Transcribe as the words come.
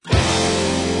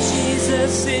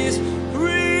Jesus is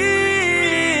real.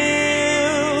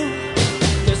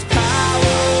 There's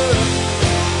power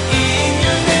in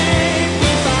your name. We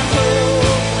find hope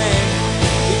when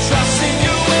we trust in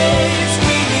your ways.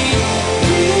 We need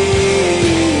real.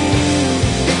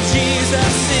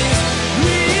 Jesus is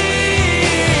real.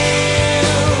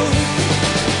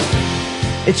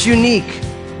 It's unique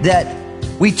that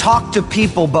we talk to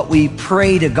people, but we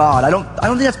pray to God. I don't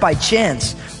think that's by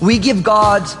chance. We give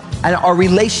God and our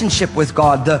relationship with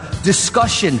God, the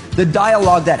discussion, the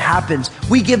dialogue that happens,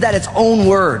 we give that its own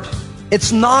word.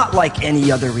 It's not like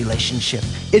any other relationship.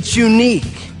 It's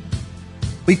unique.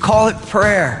 We call it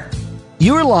prayer.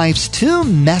 Your life's too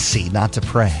messy not to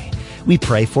pray. We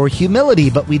pray for humility,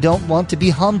 but we don't want to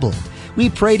be humbled. We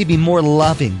pray to be more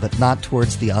loving, but not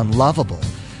towards the unlovable.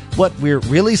 What we're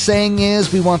really saying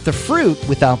is we want the fruit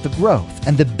without the growth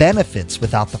and the benefits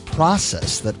without the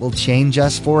process that will change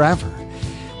us forever.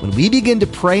 When we begin to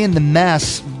pray in the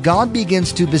mess, God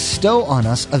begins to bestow on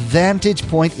us a vantage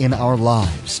point in our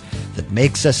lives that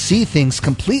makes us see things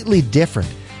completely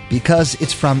different because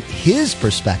it's from His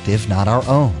perspective, not our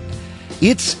own.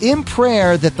 It's in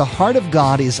prayer that the heart of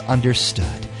God is understood.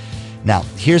 Now,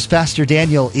 here's Pastor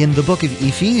Daniel in the book of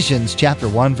Ephesians, chapter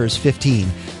 1, verse 15,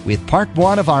 with part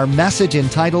 1 of our message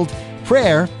entitled,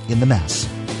 Prayer in the Mess.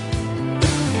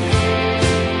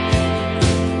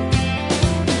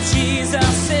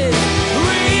 Jesus is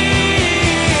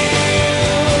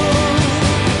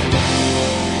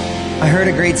I heard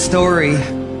a great story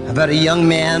about a young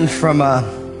man from a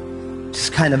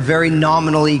just kind of very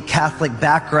nominally Catholic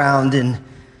background, and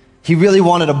he really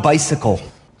wanted a bicycle.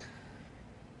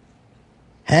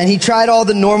 And he tried all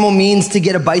the normal means to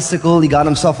get a bicycle. He got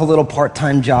himself a little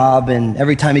part-time job, and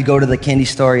every time he'd go to the candy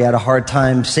store, he had a hard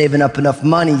time saving up enough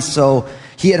money. So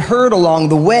he had heard along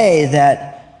the way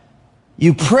that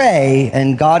you pray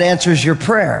and God answers your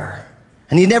prayer.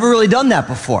 And he'd never really done that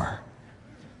before.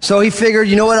 So he figured,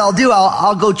 you know what I'll do?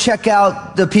 I'll go check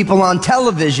out the people on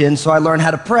television so I learn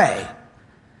how to pray.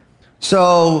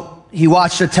 So he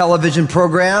watched a television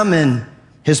program, and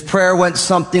his prayer went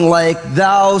something like,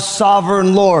 Thou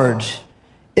sovereign Lord,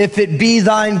 if it be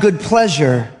thine good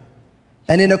pleasure,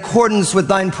 and in accordance with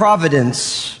thine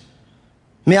providence,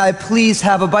 may I please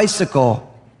have a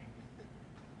bicycle.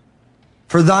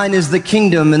 For thine is the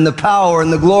kingdom and the power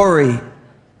and the glory,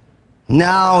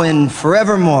 now and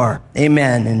forevermore.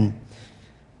 Amen. And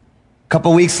a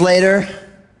couple weeks later,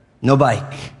 no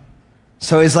bike.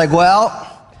 So he's like, well,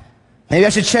 maybe I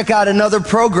should check out another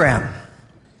program.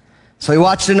 So he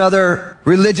watched another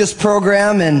religious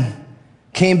program and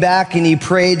came back and he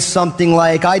prayed something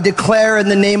like, I declare in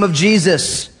the name of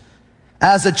Jesus,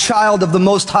 as a child of the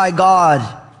Most High God,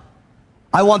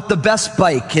 I want the best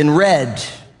bike in red.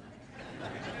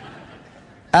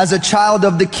 As a child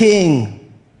of the King,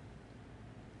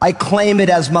 I claim it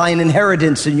as mine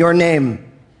inheritance in your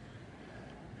name.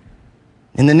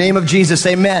 In the name of Jesus,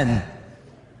 amen.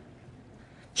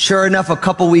 Sure enough, a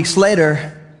couple weeks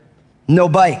later, no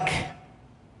bike.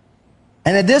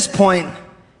 And at this point,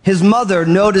 his mother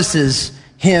notices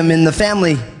him in the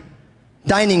family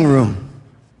dining room.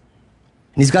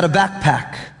 And he's got a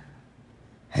backpack.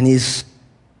 And he's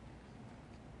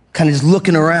kind of just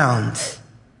looking around.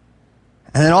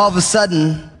 And then all of a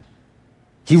sudden,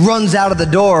 he runs out of the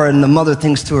door, and the mother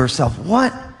thinks to herself,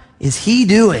 what is he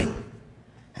doing?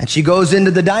 And she goes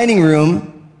into the dining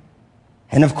room.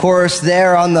 And of course,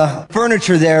 there on the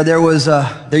furniture there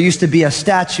used to be a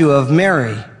statue of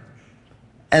Mary.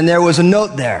 And there was a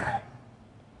note there.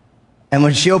 And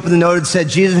when she opened the note, it said,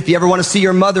 Jesus, if you ever want to see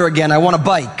your mother again, I want a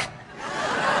bike.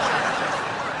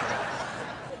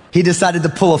 He decided to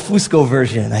pull a Fusco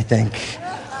version, I think.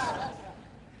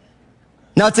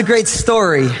 Now, it's a great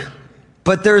story,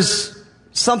 but there's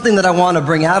something that I want to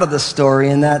bring out of the story,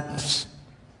 and that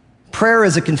prayer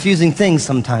is a confusing thing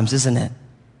sometimes, isn't it?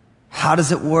 How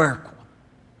does it work?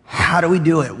 How do we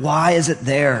do it? Why is it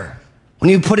there? When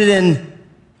you put it in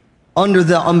under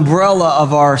the umbrella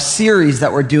of our series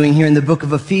that we're doing here in the book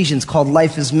of Ephesians called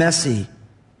Life is Messy.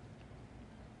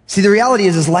 See, the reality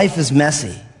is life is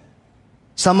messy.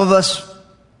 Some of us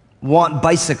want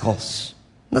bicycles.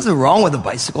 Nothing wrong with a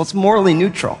bicycle. It's morally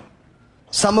neutral.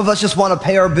 Some of us just want to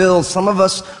pay our bills. Some of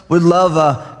us would love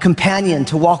a companion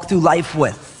to walk through life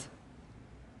with.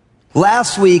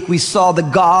 Last week, we saw the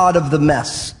God of the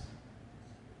mess.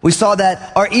 We saw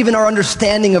that even our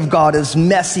understanding of God is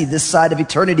messy this side of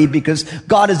eternity because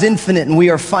God is infinite and we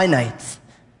are finite.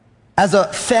 As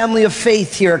a family of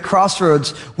faith here at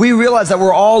Crossroads, we realize that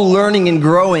we're all learning and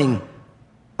growing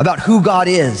about who God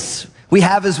is. We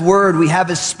have His Word, we have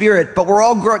His Spirit, but we're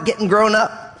all getting grown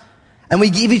up. And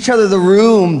we give each other the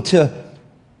room to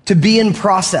to be in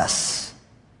process.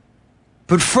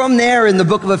 But from there in the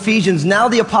book of Ephesians, now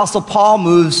the Apostle Paul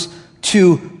moves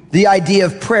to the idea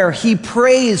of prayer. He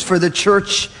prays for the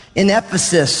church in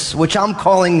Ephesus, which I'm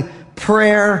calling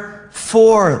prayer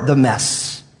for the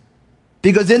mess.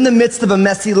 Because in the midst of a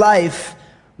messy life,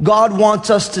 God wants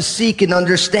us to seek and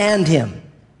understand Him.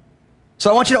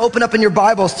 So I want you to open up in your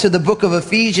Bibles to the book of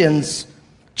Ephesians,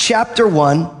 chapter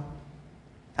 1.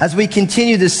 As we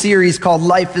continue this series called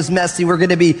Life is Messy, we're going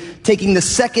to be taking the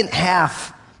second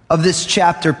half of this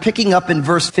chapter, picking up in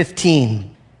verse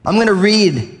 15. I'm going to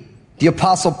read the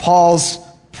Apostle Paul's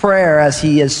prayer as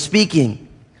he is speaking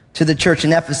to the church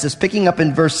in Ephesus, picking up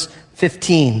in verse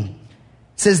 15. It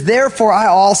says, "Therefore I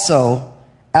also,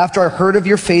 after I heard of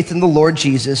your faith in the Lord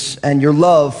Jesus and your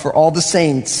love for all the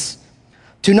saints,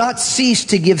 do not cease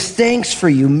to give thanks for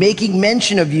you, making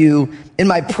mention of you in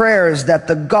my prayers, that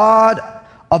the God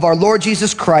of our Lord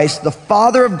Jesus Christ, the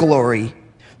Father of glory,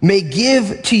 may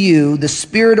give to you the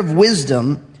spirit of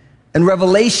wisdom and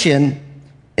revelation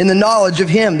in the knowledge of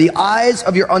Him, the eyes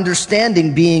of your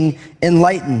understanding being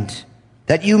enlightened,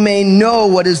 that you may know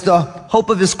what is the hope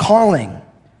of His calling,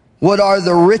 what are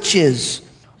the riches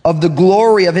of the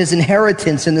glory of His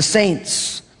inheritance in the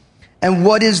saints, and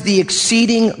what is the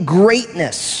exceeding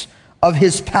greatness of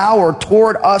His power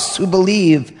toward us who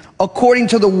believe, according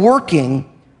to the working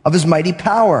of His mighty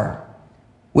power,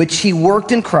 which He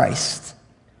worked in Christ,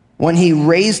 when He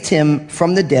raised Him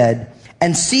from the dead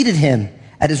and seated Him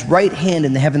at His right hand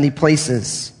in the heavenly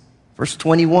places." Verse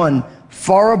 21,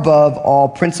 "Far above all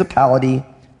principality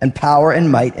and power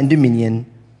and might and dominion,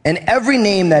 and every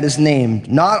name that is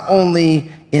named, not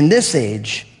only in this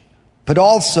age, but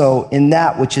also in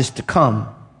that which is to come.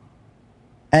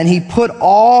 And He put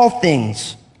all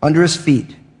things under His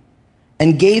feet,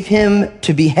 and gave Him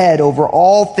to be head over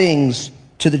all things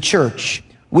to the church,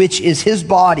 which is His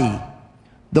body,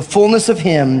 the fullness of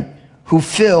Him who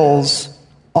fills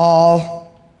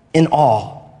all in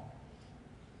all."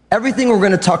 Everything we're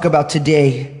going to talk about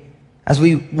today as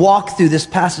we walk through this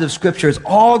passage of Scripture is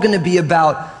all going to be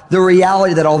about the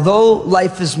reality that although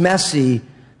life is messy,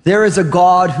 there is a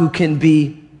God who can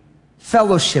be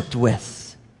fellowshipped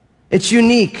with. It's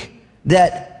unique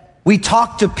that we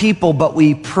talk to people, but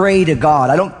we pray to God.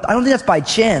 I don't think that's by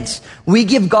chance. We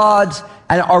give God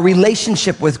and our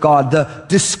relationship with God, the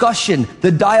discussion,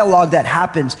 the dialogue that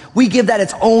happens, we give that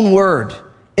its own word.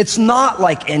 It's not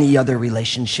like any other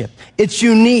relationship. It's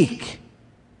unique.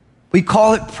 We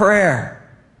call it prayer.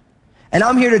 And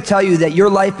I'm here to tell you that your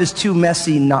life is too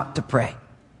messy not to pray.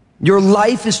 Your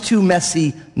life is too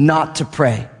messy not to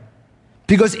pray.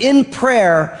 Because in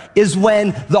prayer is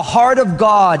when the heart of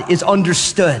God is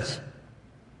understood.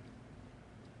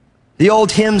 The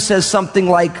old hymn says something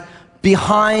like,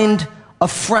 "Behind a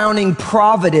frowning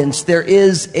providence, there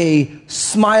is a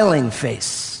smiling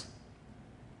face."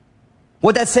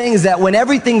 What that's saying is that when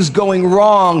everything's going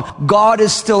wrong, God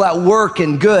is still at work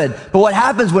and good. But what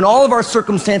happens when all of our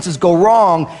circumstances go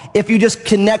wrong, if you just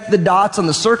connect the dots on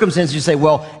the circumstances, you say,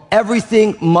 well,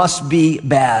 everything must be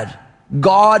bad.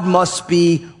 God must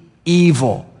be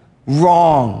evil,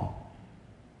 wrong.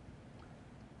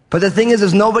 But the thing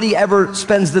is nobody ever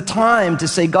spends the time to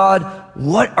say, God,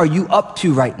 what are you up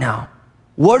to right now?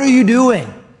 What are you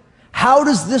doing? How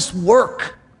does this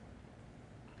work?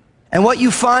 And what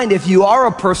you find if you are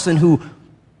a person who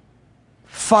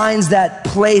finds that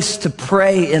place to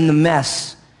pray in the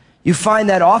mess, you find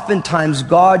that oftentimes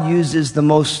God uses the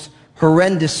most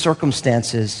horrendous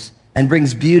circumstances and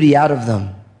brings beauty out of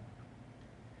them.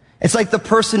 It's like the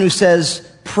person who says,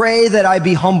 "Pray that I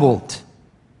be humbled."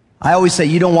 I always say,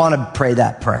 you don't want to pray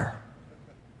that prayer.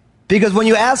 Because when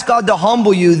you ask God to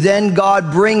humble you, then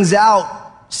God brings out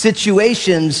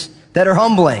situations that are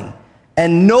humbling.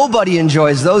 And nobody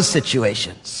enjoys those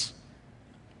situations.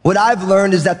 What I've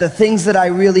learned is that the things that I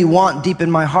really want deep in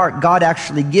my heart, God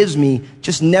actually gives me,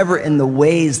 just never in the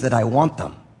ways that I want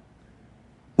them.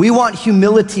 We want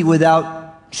humility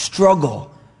without struggle.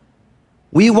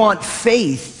 We want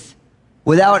faith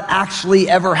without actually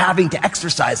ever having to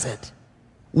exercise it.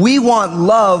 We want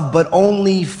love, but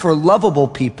only for lovable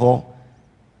people.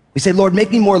 We say, Lord,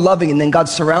 make me more loving, and then God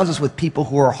surrounds us with people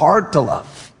who are hard to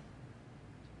love.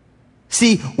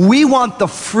 See, we want the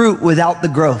fruit without the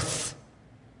growth.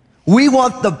 We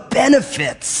want the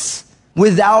benefits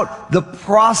without the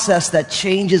process that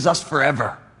changes us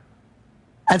forever.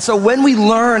 And so when we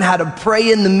learn how to pray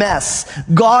in the mess,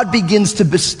 God begins to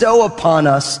bestow upon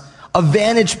us a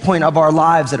vantage point of our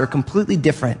lives that are completely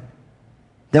different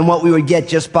than what we would get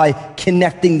just by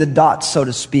connecting the dots, so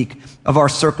to speak, of our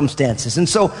circumstances. And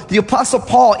so the Apostle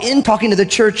Paul, in talking to the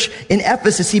church in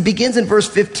Ephesus, he begins in verse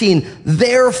 15,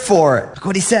 therefore, look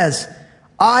what he says,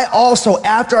 I also,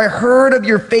 after I heard of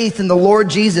your faith in the Lord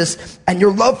Jesus and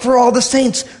your love for all the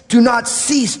saints, do not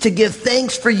cease to give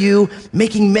thanks for you,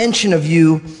 making mention of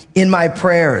you in my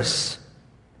prayers.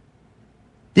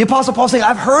 The Apostle Paul saying,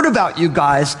 I've heard about you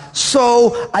guys,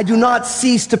 so I do not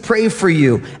cease to pray for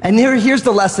you. And here's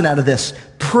the lesson out of this.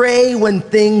 Pray when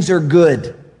things are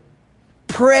good.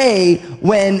 Pray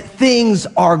when things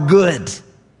are good.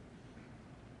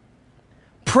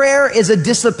 Prayer is a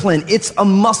discipline. It's a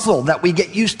muscle that we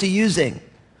get used to using.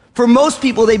 For most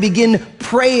people, they begin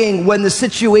praying when the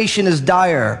situation is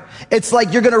dire. It's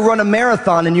like you're going to run a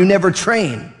marathon and you never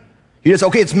train. You just,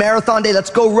 okay, it's marathon day, let's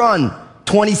go run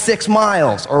 26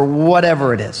 miles or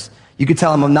whatever it is. You could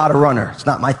tell them I'm not a runner. It's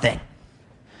not my thing.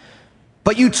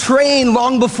 But you train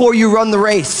long before you run the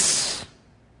race.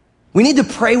 We need to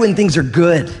pray when things are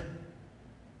good.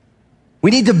 We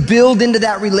need to build into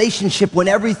that relationship when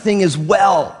everything is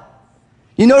well.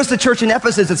 You notice the church in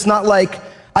Ephesus, it's not like,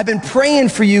 I've been praying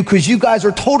for you because you guys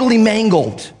are totally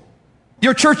mangled.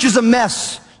 Your church is a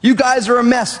mess. You guys are a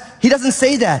mess. He doesn't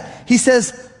say that. He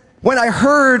says, when I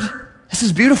heard, this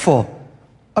is beautiful,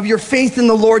 of your faith in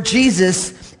the Lord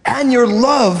Jesus and your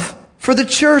love for the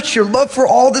church, your love for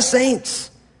all the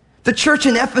saints. The church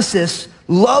in Ephesus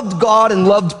loved God and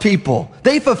loved people.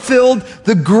 They fulfilled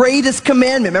the greatest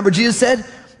commandment. Remember Jesus said,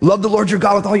 love the Lord your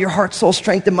God with all your heart, soul,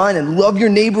 strength, and mind, and love your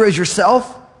neighbor as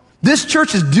yourself. This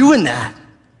church is doing that.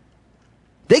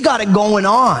 They got it going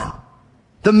on.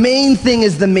 The main thing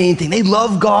is the main thing. They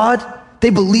love God. They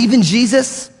believe in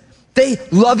Jesus. They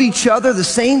love each other, the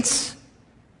saints.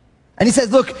 And he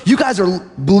says, look, you guys are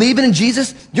believing in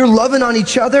Jesus. You're loving on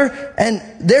each other. And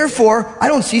therefore, I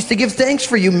don't cease to give thanks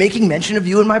for you, making mention of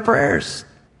you in my prayers.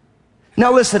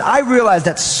 Now listen, I realize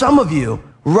that some of you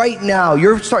right now,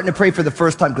 you're starting to pray for the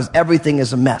first time because everything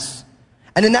is a mess.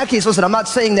 And in that case, listen, I'm not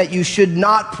saying that you should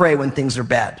not pray when things are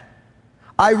bad.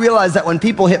 I realize that when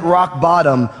people hit rock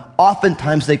bottom,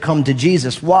 oftentimes they come to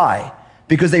Jesus. Why?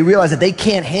 Because they realize that they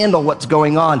can't handle what's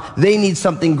going on. They need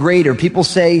something greater. People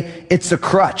say it's a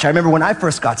crutch. I remember when I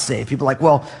first got saved, people were like,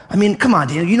 well, I mean, come on,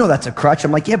 Daniel, you know that's a crutch.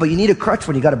 I'm like, yeah, but you need a crutch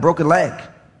when you got a broken leg.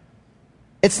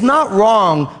 It's not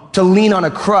wrong to lean on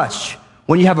a crutch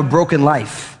when you have a broken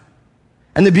life.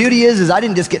 And the beauty is I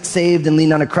didn't just get saved and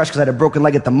lean on a crutch because I had a broken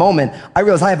leg at the moment. I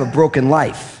realized I have a broken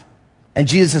life. And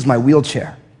Jesus is my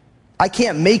wheelchair. I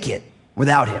can't make it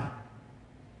without him.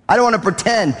 I don't want to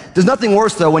pretend. There's nothing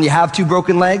worse, though, when you have two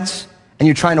broken legs and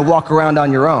you're trying to walk around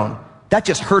on your own. That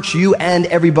just hurts you and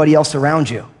everybody else around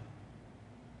you.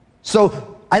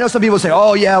 So I know some people say,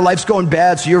 oh, yeah, life's going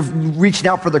bad, so you're reaching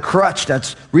out for the crutch.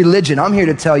 That's religion. I'm here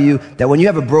to tell you that when you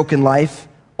have a broken life,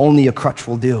 only a crutch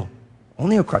will do.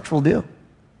 Only a crutch will do.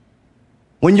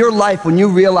 When your life, when you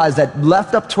realize that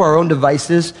left up to our own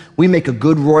devices, we make a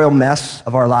good royal mess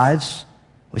of our lives.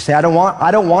 We say, I don't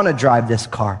want to drive this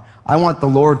car. I want the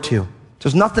Lord to.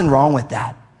 There's nothing wrong with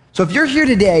that. So if you're here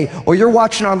today, or you're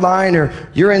watching online, or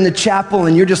you're in the chapel,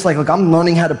 and you're just like, look, I'm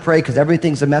learning how to pray because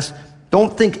everything's a mess,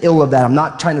 don't think ill of that. I'm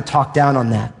not trying to talk down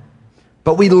on that.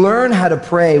 But we learn how to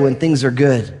pray when things are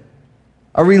good.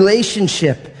 A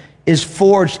relationship is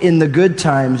forged in the good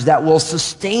times that will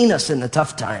sustain us in the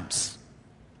tough times.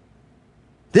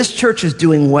 This church is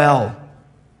doing well.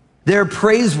 They're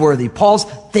praiseworthy. Paul's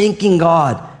thanking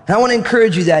God. And I want to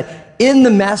encourage you that in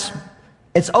the mess,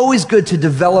 it's always good to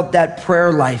develop that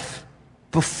prayer life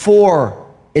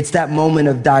before it's that moment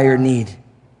of dire need.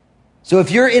 So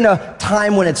if you're in a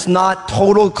time when it's not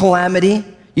total calamity,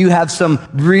 you have some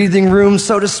breathing room,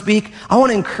 so to speak, I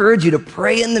want to encourage you to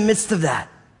pray in the midst of that.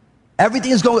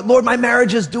 Everything is going, Lord, my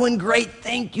marriage is doing great.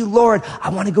 Thank you, Lord. I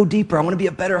want to go deeper. I want to be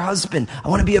a better husband. I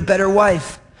want to be a better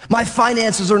wife. My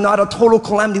finances are not a total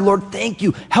calamity. Lord, thank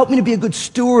you. Help me to be a good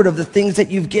steward of the things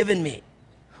that you've given me.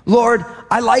 Lord,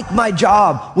 I like my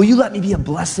job. Will you let me be a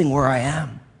blessing where I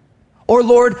am? Or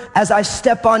Lord, as I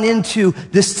step on into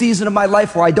this season of my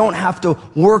life where I don't have to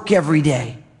work every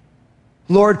day,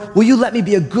 Lord, will you let me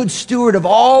be a good steward of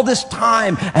all this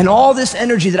time and all this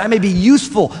energy that I may be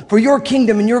useful for your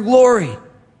kingdom and your glory?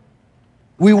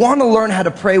 We want to learn how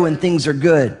to pray when things are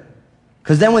good,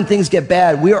 because then when things get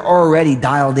bad, we are already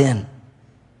dialed in. And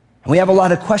we have a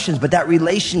lot of questions, but that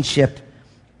relationship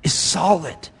is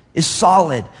solid.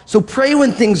 So pray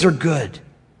when things are good.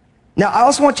 Now, I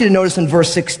also want you to notice in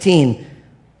verse 16,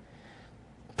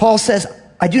 Paul says,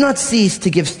 I do not cease to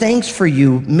give thanks for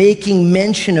you, making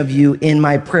mention of you in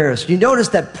my prayers. You notice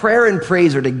that prayer and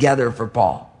praise are together for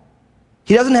Paul.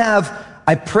 He doesn't have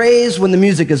I praise when the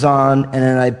music is on, and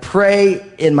then I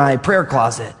pray in my prayer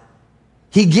closet.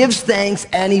 He gives thanks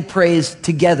and he prays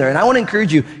together. And I want to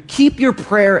encourage you, keep your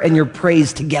prayer and your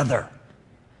praise together.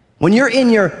 When you're in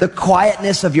the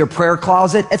quietness of your prayer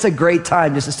closet, it's a great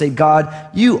time just to say, God,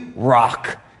 you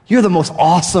rock. You're the most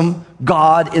awesome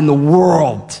God in the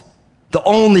world, the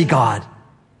only God.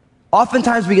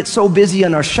 Oftentimes we get so busy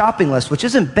on our shopping list, which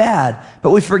isn't bad,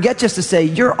 but we forget just to say,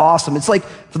 you're awesome. It's like,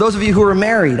 for those of you who are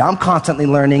married, I'm constantly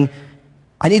learning,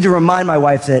 I need to remind my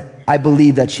wife that I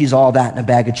believe that she's all that in a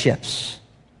bag of chips.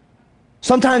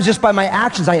 Sometimes just by my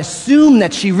actions, I assume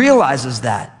that she realizes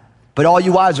that. But all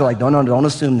you wives are like, no, don't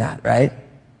assume that, right?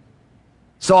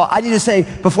 So I need to say,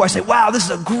 before I say, wow, this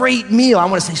is a great meal, I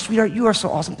want to say, sweetheart, you are so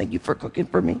awesome. Thank you for cooking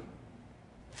for me.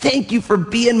 Thank you for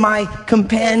being my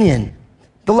companion,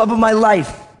 the love of my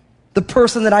life, the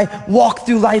person that I walk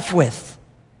through life with.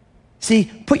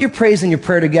 See, put your praise and your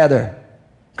prayer together.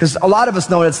 Because a lot of us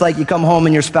know what it's like. You come home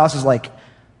and your spouse is like,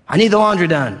 I need the laundry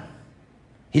done.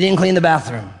 He didn't clean the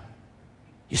bathroom.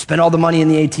 You spend all the money in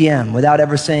the ATM without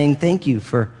ever saying thank you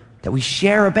for that we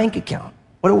share a bank account.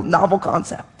 What a novel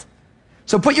concept.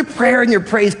 So put your prayer and your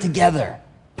praise together.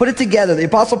 Put it together. The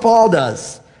Apostle Paul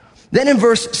does. Then in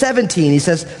verse 17, he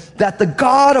says that the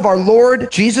God of our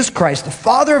Lord Jesus Christ, the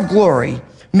Father of glory,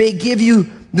 may give you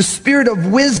the spirit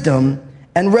of wisdom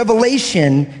and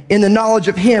revelation in the knowledge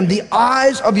of him, the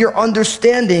eyes of your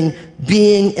understanding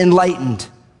being enlightened.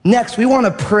 Next, we want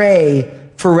to pray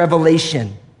for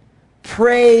revelation.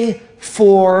 Pray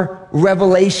for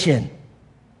revelation.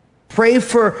 Pray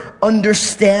for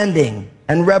understanding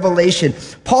and revelation.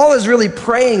 Paul is really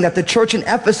praying that the church in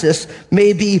Ephesus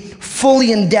may be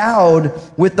fully endowed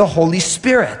with the Holy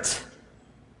Spirit.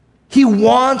 He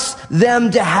wants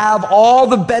them to have all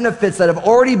the benefits that have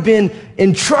already been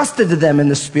entrusted to them in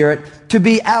the Spirit to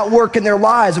be at work in their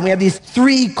lives. And we have these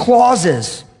 3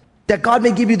 clauses: that God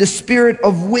may give you the spirit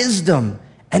of wisdom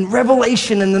and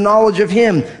revelation and the knowledge of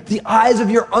him, the eyes of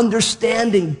your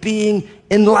understanding being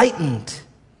enlightened.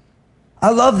 I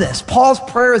love this. Paul's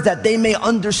prayer is that they may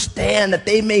understand, that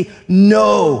they may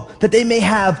know, that they may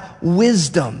have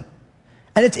wisdom.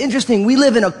 And it's interesting, we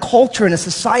live in a culture, in a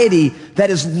society that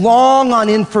is long on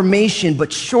information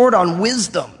but short on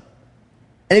wisdom.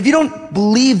 And if you don't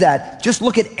believe that, just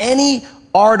look at any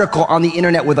article on the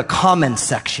internet with a comment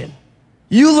section.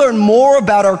 You learn more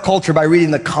about our culture by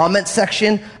reading the comment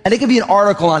section, and it could be an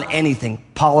article on anything: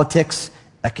 politics,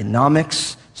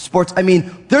 economics, sports. I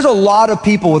mean, there's a lot of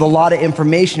people with a lot of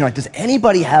information. You're like, does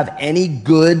anybody have any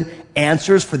good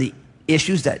answers for the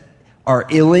issues that are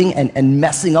ailing and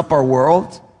messing up our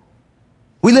world?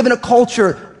 We live in a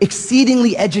culture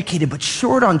exceedingly educated, but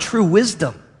short on true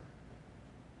wisdom.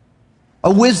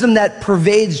 A wisdom that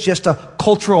pervades just a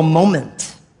cultural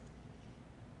moment.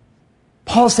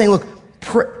 Paul's saying, look,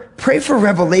 pray for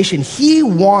revelation. He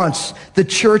wants the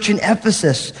church in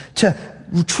Ephesus to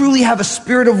truly have a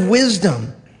spirit of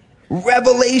wisdom,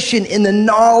 revelation in the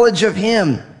knowledge of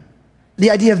him.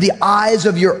 The idea of the eyes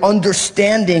of your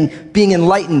understanding being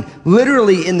enlightened.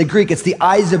 Literally in the Greek, it's the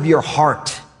eyes of your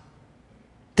heart.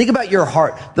 Think about your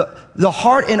heart. The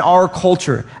heart in our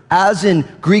culture, as in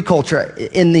Greek culture,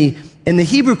 in the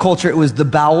Hebrew culture, it was the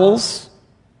bowels.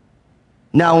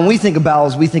 Now, when we think of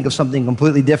bowels, we think of something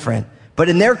completely different. But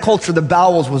in their culture, the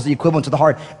bowels was the equivalent to the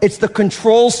heart. It's the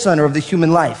control center of the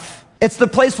human life. It's the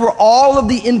place where all of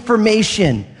the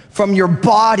information from your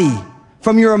body,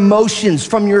 from your emotions,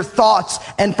 from your thoughts,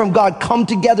 and from God come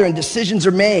together and decisions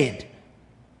are made.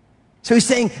 So he's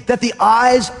saying that the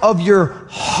eyes of your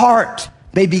heart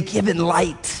may be given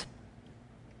light.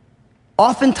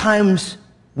 Oftentimes,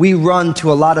 we run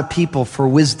to a lot of people for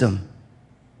wisdom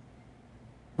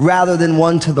rather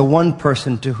than to the one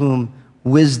person to whom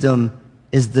wisdom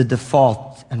is the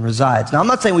default and resides. Now, I'm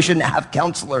not saying we shouldn't have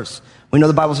counselors. We know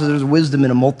the Bible says there's wisdom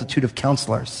in a multitude of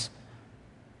counselors.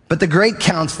 But the great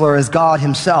counselor is God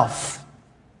himself,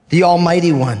 the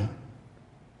Almighty One.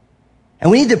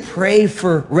 And we need to pray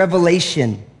for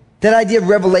revelation. That idea of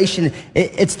revelation,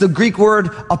 it's the Greek word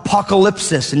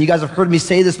apocalypsis. And you guys have heard me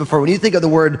say this before. When you think of the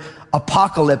word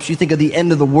apocalypse, you think of the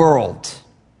end of the world.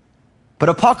 But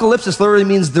apocalypsis literally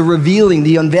means the revealing,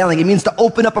 the unveiling. It means to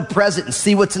open up a present and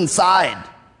see what's inside.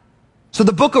 So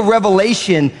the book of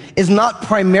Revelation is not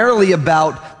primarily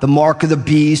about the mark of the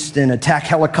beast and attack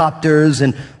helicopters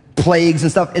and plagues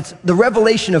and stuff. It's the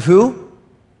revelation of who?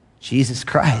 Jesus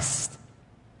Christ.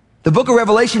 The book of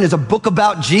Revelation is a book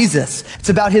about Jesus. It's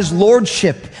about his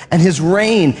lordship and his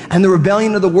reign and the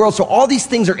rebellion of the world. So all these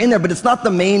things are in there, but it's not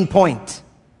the main point.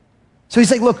 So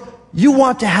he's like, look, you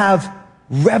want to have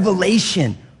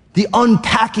revelation. the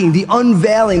unpacking, the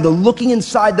unveiling, the looking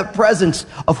inside the presence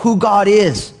of who God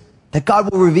is, that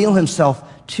God will reveal himself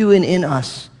to and in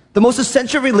us. The most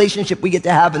essential relationship we get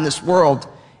to have in this world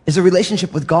is a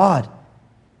relationship with God.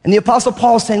 And the Apostle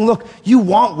Paul is saying, look, you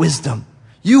want wisdom.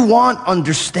 You want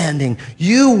understanding.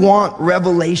 You want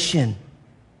revelation.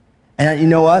 And you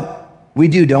know what? We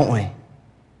do, don't we?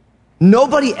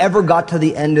 Nobody ever got to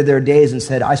the end of their days and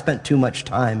said, I spent too much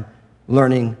time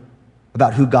learning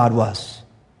about who God was.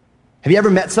 Have you ever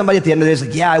met somebody at the end of the day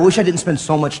like, yeah, I wish I didn't spend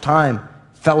so much time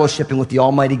fellowshipping with the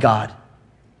Almighty God?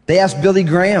 They asked Billy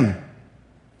Graham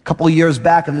a couple of years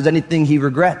back if there's anything he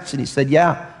regrets. And he said,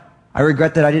 yeah, I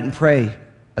regret that I didn't pray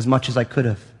as much as I could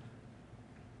have.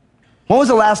 When was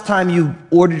the last time you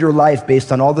ordered your life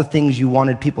based on all the things you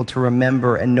wanted people to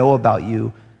remember and know about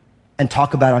you and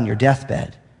talk about on your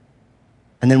deathbed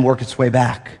and then work its way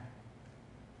back?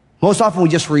 Most often we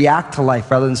just react to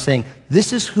life rather than saying,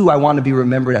 this is who I want to be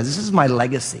remembered as. This is my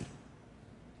legacy.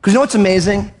 Because you know what's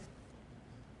amazing?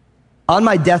 On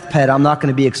my deathbed, I'm not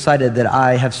going to be excited that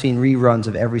I have seen reruns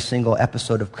of every single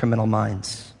episode of Criminal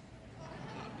Minds.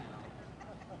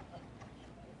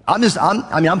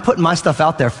 I'm putting my stuff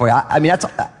out there for you. That's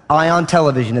on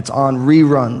television. It's on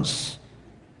reruns.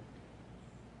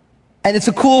 And it's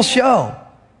a cool show.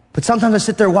 But sometimes I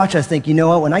sit there and watch, I think, you know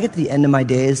what? When I get to the end of my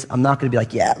days, I'm not going to be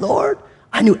like, yeah, Lord,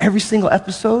 I knew every single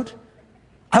episode.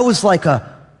 I was like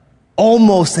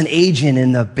almost an agent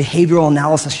in the behavioral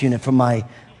analysis unit from my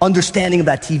understanding of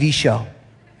that TV show.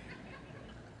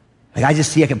 Like, I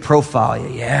just see I can profile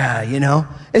you. Yeah, you know?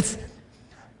 It's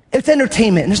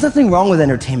entertainment, and there's nothing wrong with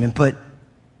entertainment, but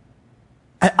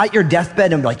at your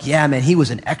deathbed, I'm like, yeah, man, he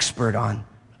was an expert on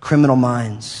Criminal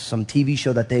Minds, some TV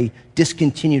show that they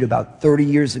discontinued about 30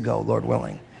 years ago, Lord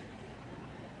willing.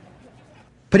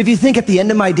 But if you think at the end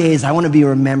of my days, I want to be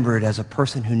remembered as a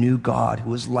person who knew God,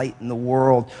 who was light in the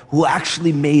world, who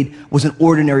actually was an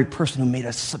ordinary person who made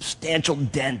a substantial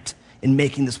dent in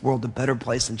making this world a better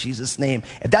place in Jesus' name.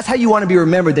 If that's how you want to be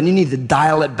remembered, then you need to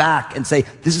dial it back and say,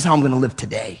 this is how I'm going to live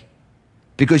today.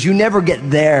 Because you never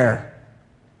get there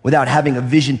without having a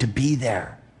vision to be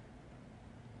there.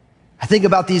 I think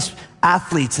about these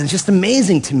athletes, and it's just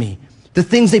amazing to me, the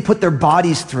things they put their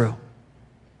bodies through.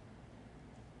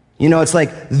 You know, it's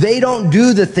like they don't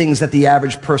do the things that the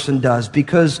average person does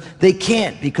because they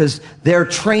can't, because they're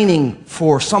training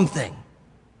for something.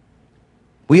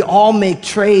 We all make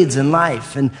trades in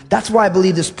life, and that's why I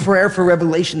believe this prayer for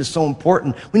revelation is so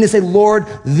important. We need to say, Lord,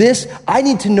 I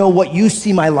need to know what you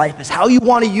see my life as, how you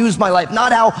want to use my life,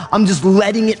 not how I'm just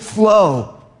letting it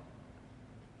flow.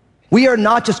 We are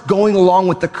not just going along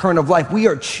with the current of life. We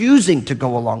are choosing to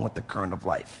go along with the current of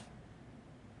life.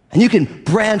 And you can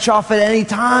branch off at any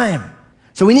time.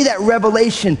 So we need that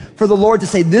revelation for the Lord to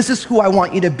say, this is who I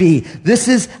want you to be. This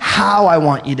is how I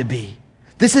want you to be.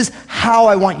 This is how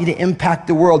I want you to impact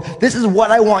the world. This is what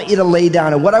I want you to lay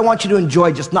down and what I want you to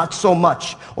enjoy, just not so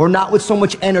much or not with so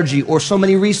much energy or so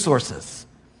many resources.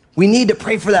 We need to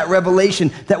pray for that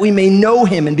revelation that we may know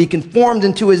him and be conformed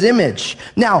into his image.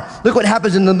 Now, look what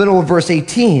happens in the middle of verse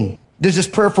 18. There's this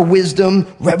prayer for wisdom,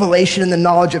 revelation, and the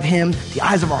knowledge of him, the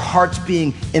eyes of our hearts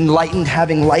being enlightened,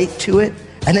 having light to it.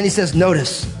 And then he says,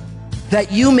 notice,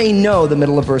 that you may know, the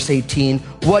middle of verse 18,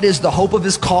 what is the hope of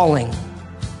his calling?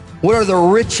 What are the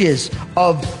riches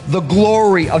of the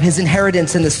glory of his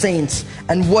inheritance in the saints?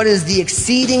 And what is the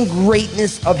exceeding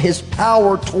greatness of his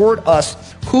power toward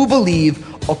us who believe,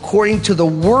 according to the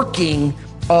working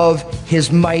of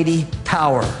his mighty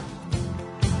power?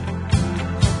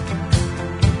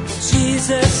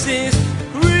 Jesus is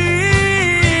real.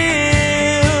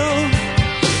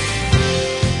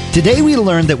 Today we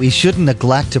learned that we shouldn't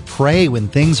neglect to pray when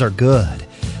things are good.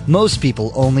 Most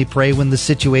people only pray when the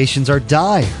situations are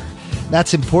dire.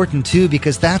 That's important too,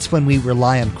 because that's when we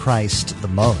rely on Christ the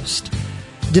most.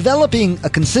 Developing a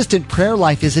consistent prayer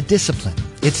life is a discipline.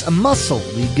 It's a muscle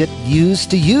we get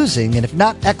used to using, and if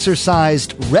not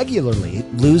exercised regularly,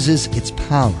 it loses its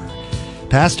power.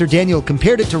 Pastor Daniel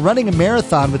compared it to running a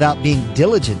marathon without being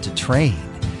diligent to train.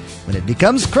 When it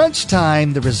becomes crunch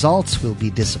time, the results will be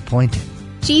disappointing.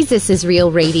 Jesus is Real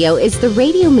Radio is the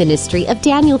radio ministry of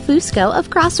Daniel Fusco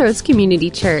of Crossroads Community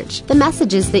Church. The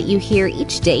messages that you hear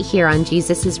each day here on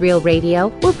Jesus is Real Radio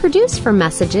were produced from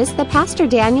messages that Pastor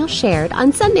Daniel shared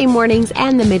on Sunday mornings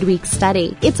and the midweek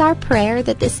study. It's our prayer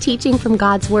that this teaching from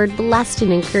God's Word blessed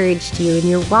and encouraged you in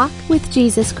your walk with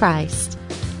Jesus Christ.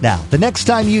 Now, the next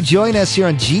time you join us here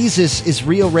on Jesus is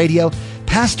Real Radio,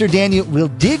 Pastor Daniel will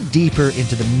dig deeper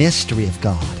into the mystery of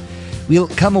God. We'll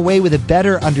come away with a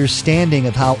better understanding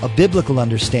of how a biblical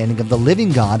understanding of the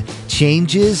living God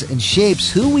changes and shapes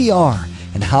who we are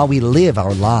and how we live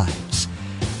our lives.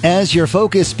 As your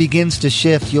focus begins to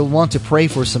shift, you'll want to pray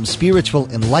for some spiritual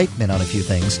enlightenment on a few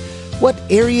things. What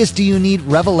areas do you need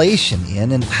revelation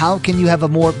in, and how can you have a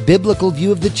more biblical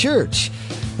view of the church?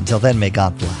 Until then, may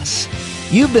God bless.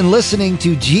 You've been listening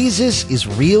to Jesus is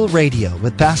Real Radio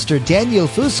with Pastor Daniel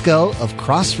Fusco of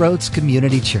Crossroads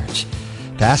Community Church.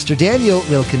 Pastor Daniel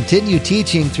will continue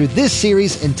teaching through this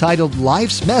series entitled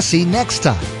Life's Messy next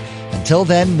time. Until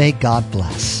then, may God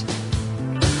bless.